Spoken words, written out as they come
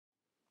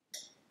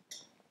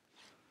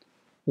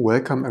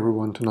Welcome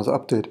everyone to another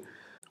update.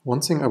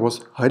 One thing I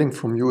was hiding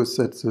from you is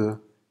that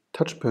the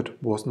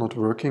touchpad was not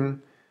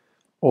working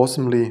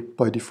awesomely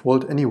by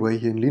default anyway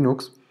here in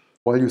Linux.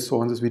 While you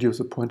saw in this video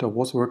the pointer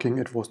was working,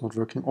 it was not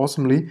working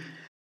awesomely.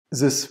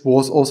 This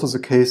was also the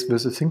case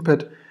with the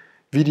ThinkPad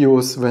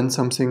videos when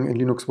something in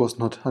Linux was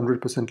not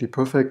 100%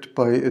 perfect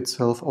by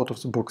itself out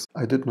of the box.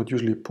 I did not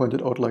usually point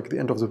it out like the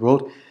end of the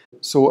world.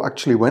 So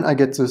actually when I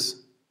get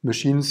these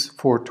machines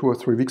for 2 or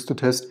 3 weeks to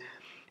test,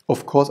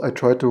 of course I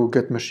try to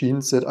get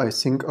machines that I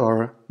think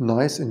are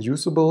nice and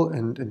usable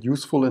and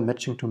useful and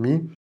matching to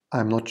me.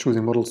 I'm not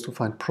choosing models to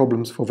find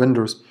problems for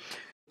vendors.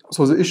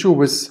 So the issue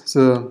with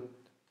the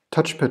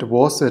touchpad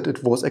was that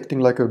it was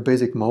acting like a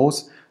basic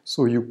mouse,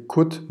 so you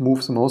could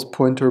move the mouse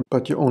pointer,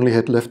 but you only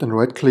had left and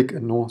right click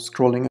and no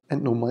scrolling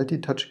and no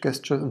multi-touch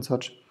gestures and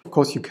such. Of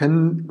course you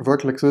can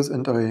work like this,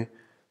 and I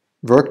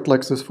worked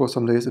like this for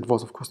some days. It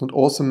was of course not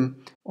awesome.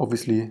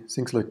 Obviously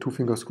things like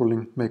two-finger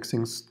scrolling make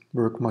things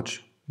work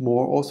much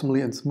more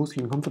awesomely and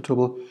smoothly and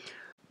comfortable.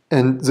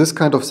 And this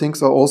kind of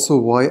things are also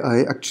why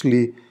I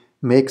actually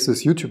make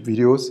these YouTube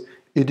videos.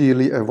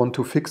 Ideally, I want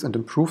to fix and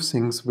improve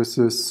things with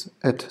this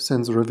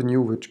AdSense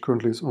revenue, which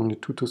currently is only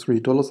 $2 to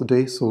 $3 a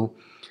day, so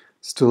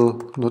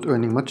still not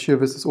earning much here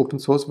with this open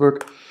source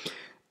work.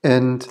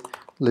 And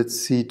let's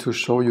see, to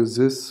show you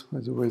this,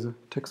 by the way, the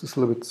text is a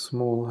little bit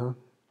small, huh?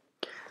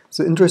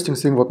 The interesting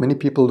thing, what many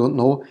people don't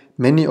know,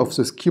 many of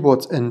these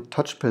keyboards and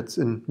touchpads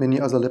in many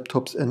other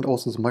laptops and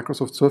also the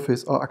Microsoft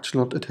Surface are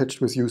actually not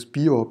attached with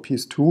USB or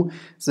PS2.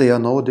 They are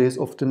nowadays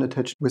often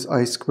attached with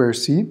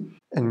I2C,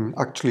 and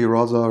actually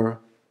rather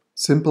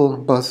simple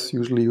bus,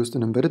 usually used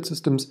in embedded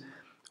systems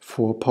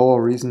for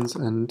power reasons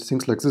and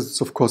things like this.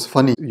 It's of course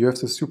funny. You have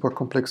this super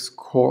complex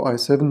Core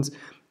i7s,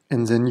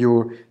 and then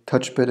your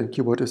touchpad and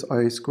keyboard is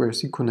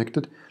I2C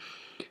connected.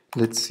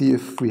 Let's see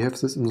if we have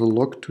this in the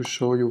log to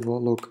show you.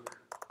 Log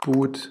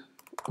boot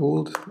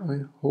old,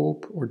 I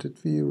hope, or did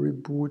we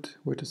reboot?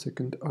 Wait a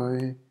second,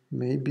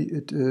 maybe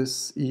it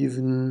is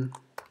even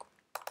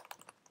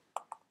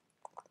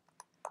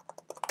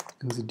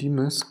in the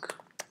dmisk.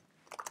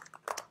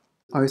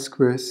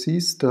 I2C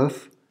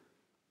stuff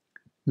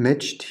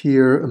matched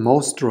here a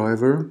mouse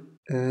driver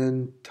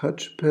and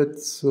touchpad,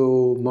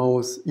 so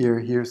mouse ear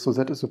here, so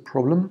that is a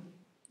problem.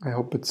 I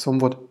hope it's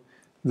somewhat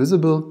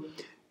visible.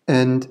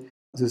 And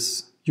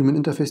this human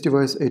interface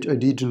device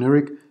HID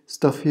generic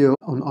stuff here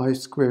on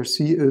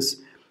I2C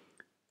is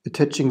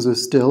attaching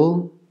this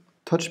Dell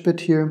touchpad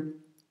here,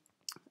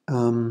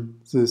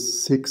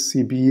 this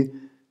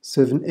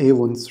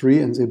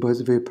 6CB7A13, and they by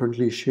the way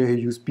apparently share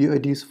USB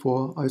IDs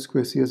for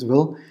I2C as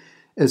well,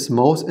 as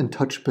mouse and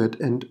touchpad,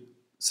 and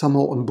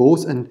somehow on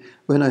both. And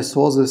when I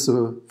saw this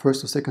the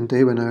first or second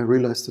day, when I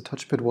realized the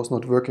touchpad was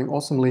not working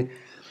awesomely,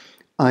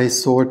 I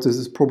thought this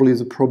is probably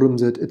the problem,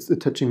 that it's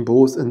attaching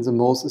both and the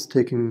mouse is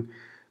taking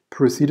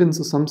precedence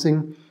or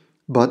something.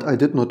 But I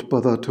did not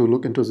bother to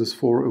look into this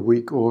for a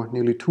week or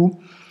nearly 2.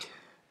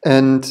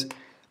 And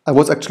I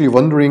was actually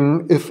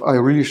wondering if I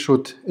really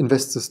should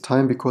invest this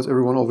time, because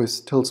everyone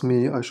always tells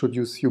me I should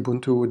use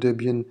Ubuntu,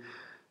 Debian,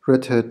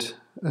 Red Hat,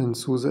 and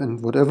SUSE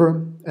and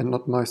whatever, and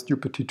not my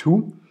stupid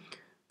T2,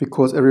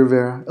 because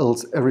everywhere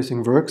else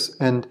everything works.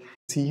 And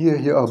see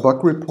here are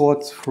bug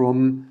reports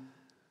from,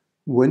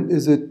 when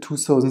is it,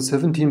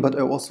 2017, but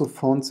I also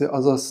found the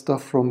other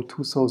stuff from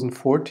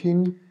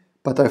 2014,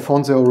 but I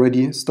found there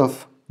already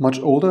stuff much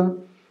older.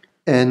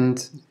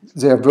 And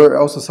there were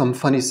also some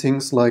funny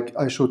things like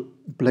I should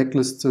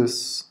blacklist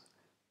this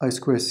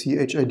I2C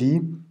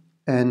HID,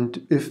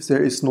 and if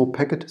there is no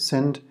packet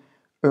sent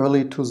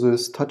early to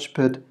this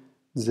touchpad,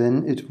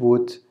 then it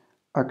would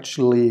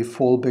actually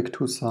fall back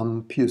to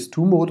some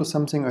PS2 mode or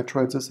something. I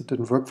tried this, it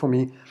didn't work for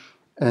me,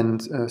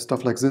 and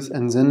stuff like this.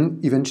 And then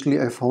eventually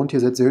I found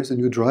here that there is a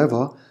new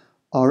driver,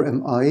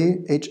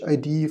 RMI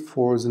HID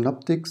for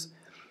Synaptics,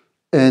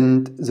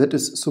 and that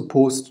is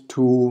supposed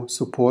to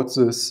support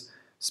this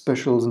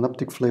special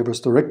Synaptic flavors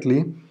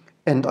directly.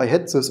 And I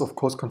had this of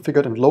course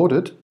configured and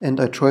loaded, and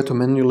I tried to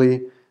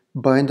manually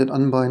bind and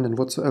unbind and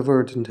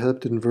whatsoever. It didn't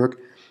help, didn't work.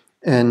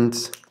 And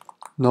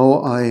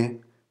now I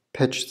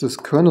patched this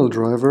kernel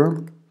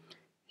driver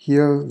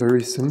here,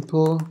 very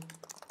simple,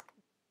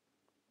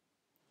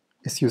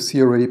 as you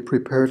see already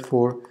prepared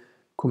for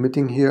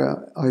committing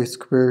here,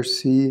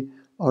 I2C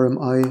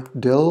RMI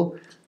Dell,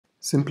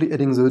 simply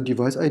adding the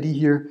device ID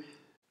here,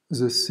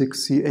 the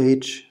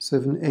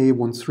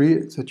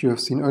 6CH7A13 that you have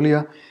seen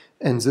earlier,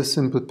 and this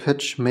simple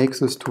patch makes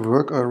this to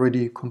work. I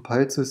already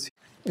compiled this.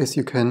 As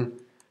you can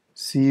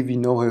see, we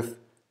now have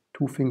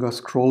two-finger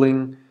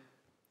scrolling,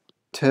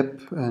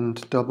 tap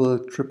and double,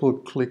 triple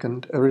click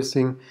and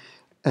everything.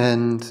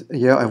 And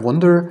yeah, I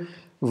wonder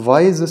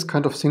why this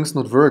kind of things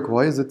not work.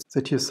 Why is it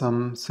that here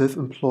some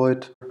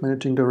self-employed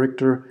managing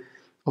director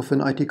of an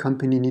IT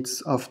company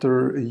needs,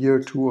 after a year,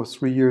 2 or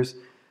 3 years,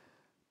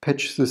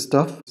 patch this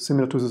stuff,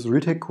 similar to this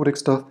retake codec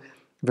stuff,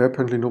 where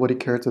apparently nobody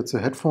cared that the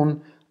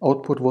headphone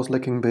output was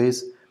lacking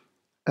bass.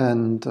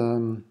 And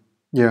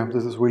yeah,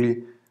 this is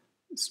really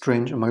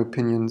strange in my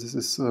opinion. This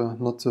is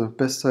not the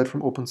best side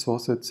from open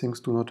source, that things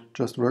do not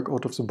just work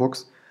out of the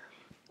box.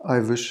 I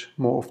wish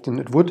more often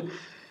it would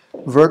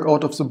work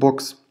out of the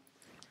box.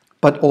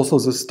 But also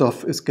this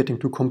stuff is getting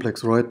too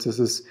complex, right? This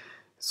is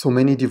so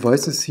many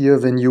devices here.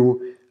 When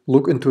you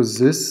look into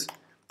this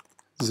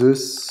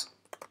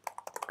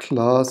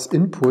class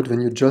input,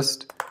 when you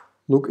just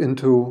look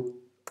into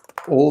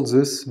all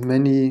this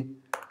many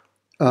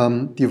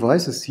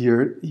devices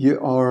here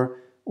are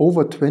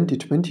over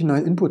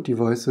 29 input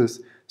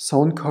devices,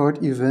 sound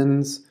card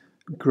events,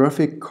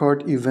 graphic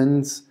card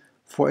events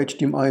for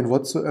HDMI and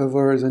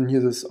whatsoever. Then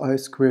here this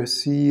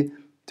I2C,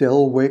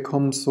 Dell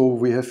Wacom, so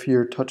we have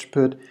here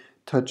touchpad,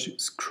 touch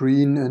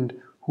screen, and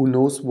who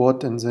knows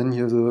what, and then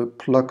here the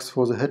plugs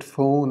for the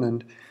headphone,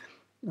 and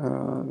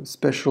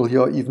special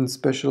here, even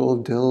special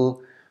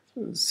Dell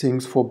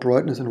things for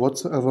brightness and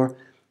whatsoever,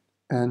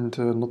 and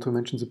not to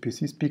mention the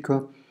PC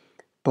speaker.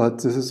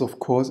 But this is of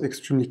course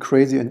extremely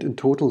crazy, and in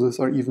total these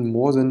are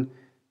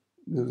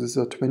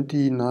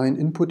 29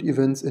 input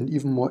events and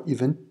even more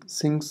event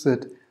things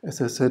that,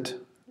 as I said,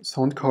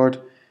 sound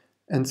card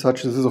and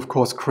such. This is of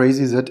course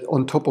crazy that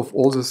on top of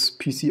all this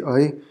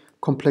PCI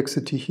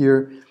complexity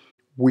here,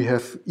 we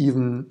have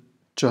even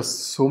just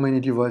so many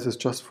devices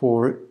just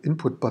for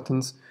input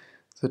buttons.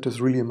 That is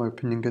really, in my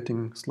opinion,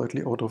 getting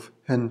slightly out of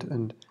hand.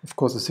 And of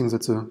course the things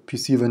that the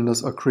PC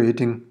vendors are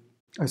creating.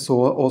 I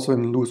saw also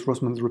in Louis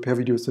Rossman's repair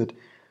videos that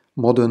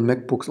modern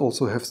MacBooks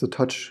also have the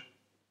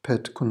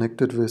touchpad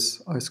connected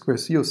with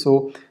I2C or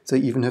so. They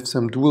even have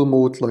some dual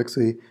mode, like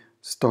they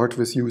start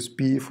with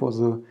USB for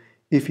the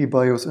EFI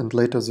BIOS and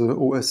later the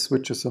OS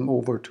switches them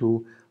over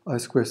to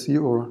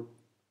I2C or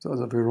the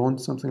other way around,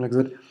 something like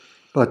that.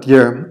 But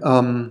yeah,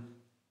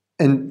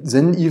 and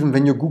then even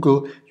when you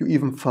Google, you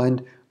even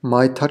find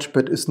my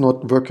touchpad is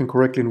not working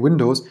correctly in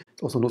Windows.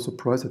 It's also no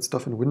surprise that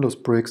stuff in Windows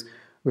breaks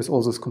with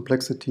all this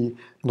complexity.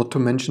 Not to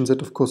mention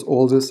that, of course,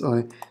 all this,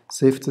 I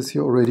saved this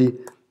here already,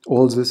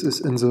 all this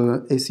is in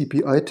the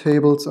ACPI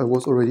tables. I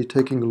was already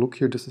taking a look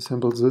here,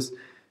 disassembled this.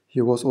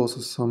 Here was also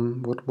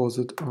some, what was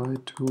it,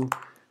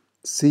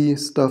 I2C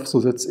stuff, so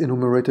that's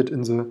enumerated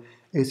in the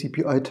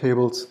ACPI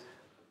tables.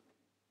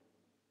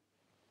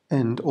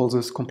 And all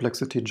this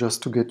complexity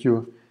just to get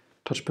your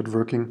touchpad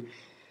working.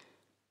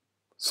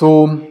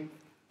 So,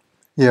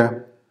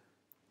 yeah.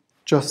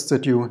 Just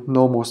that you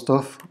know more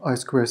stuff,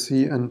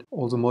 I2C and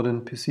all the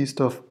modern PC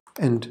stuff,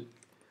 and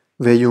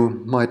where you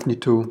might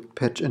need to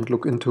patch and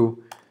look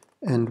into,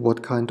 and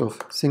what kind of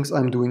things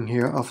I'm doing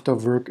here after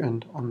work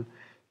and on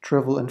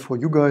travel. And for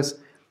you guys,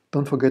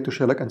 don't forget to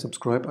share, like, and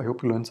subscribe. I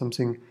hope you learned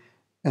something.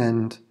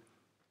 And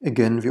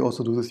again, we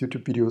also do these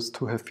YouTube videos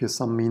to have here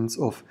some means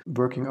of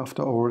working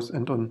after hours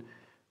and on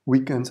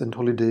weekends and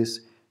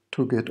holidays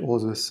to get all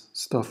this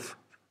stuff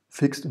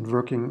fixed and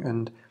working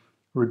and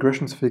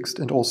regressions fixed,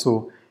 and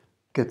also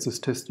get these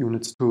test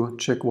units to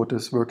check what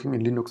is working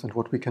in Linux and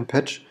what we can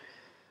patch.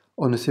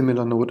 On a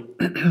similar note,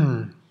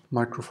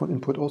 microphone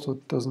input also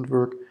doesn't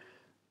work,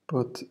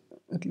 but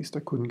at least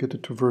I couldn't get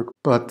it to work.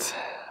 But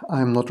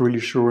I'm not really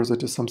sure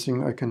that is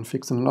something I can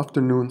fix in an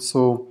afternoon,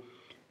 so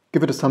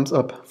give it a thumbs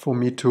up for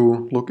me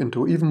to look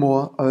into even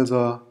more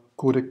other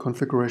codec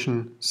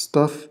configuration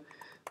stuff.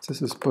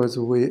 This is, by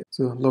the way,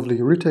 the lovely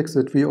retakes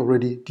that we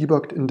already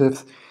debugged in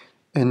depth.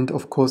 And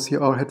of course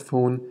here are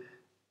headphone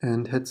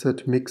and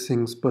headset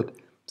mixings, but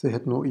they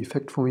had no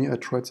effect for me. I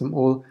tried them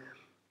all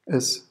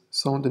as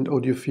sound and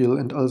audiophile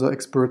and other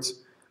experts.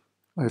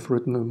 I've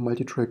written a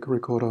multi-track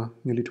recorder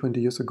nearly 20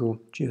 years ago,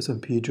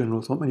 GSMP,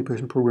 General Sound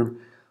Manipulation Program,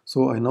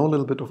 so I know a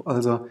little bit of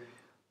ALSA.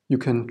 You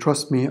can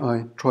trust me,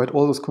 I tried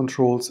all those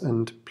controls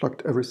and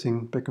plugged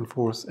everything back and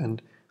forth,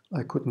 and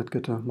I could not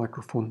get a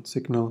microphone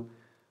signal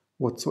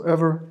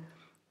whatsoever.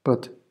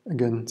 But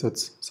again,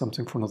 that's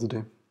something for another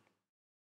day.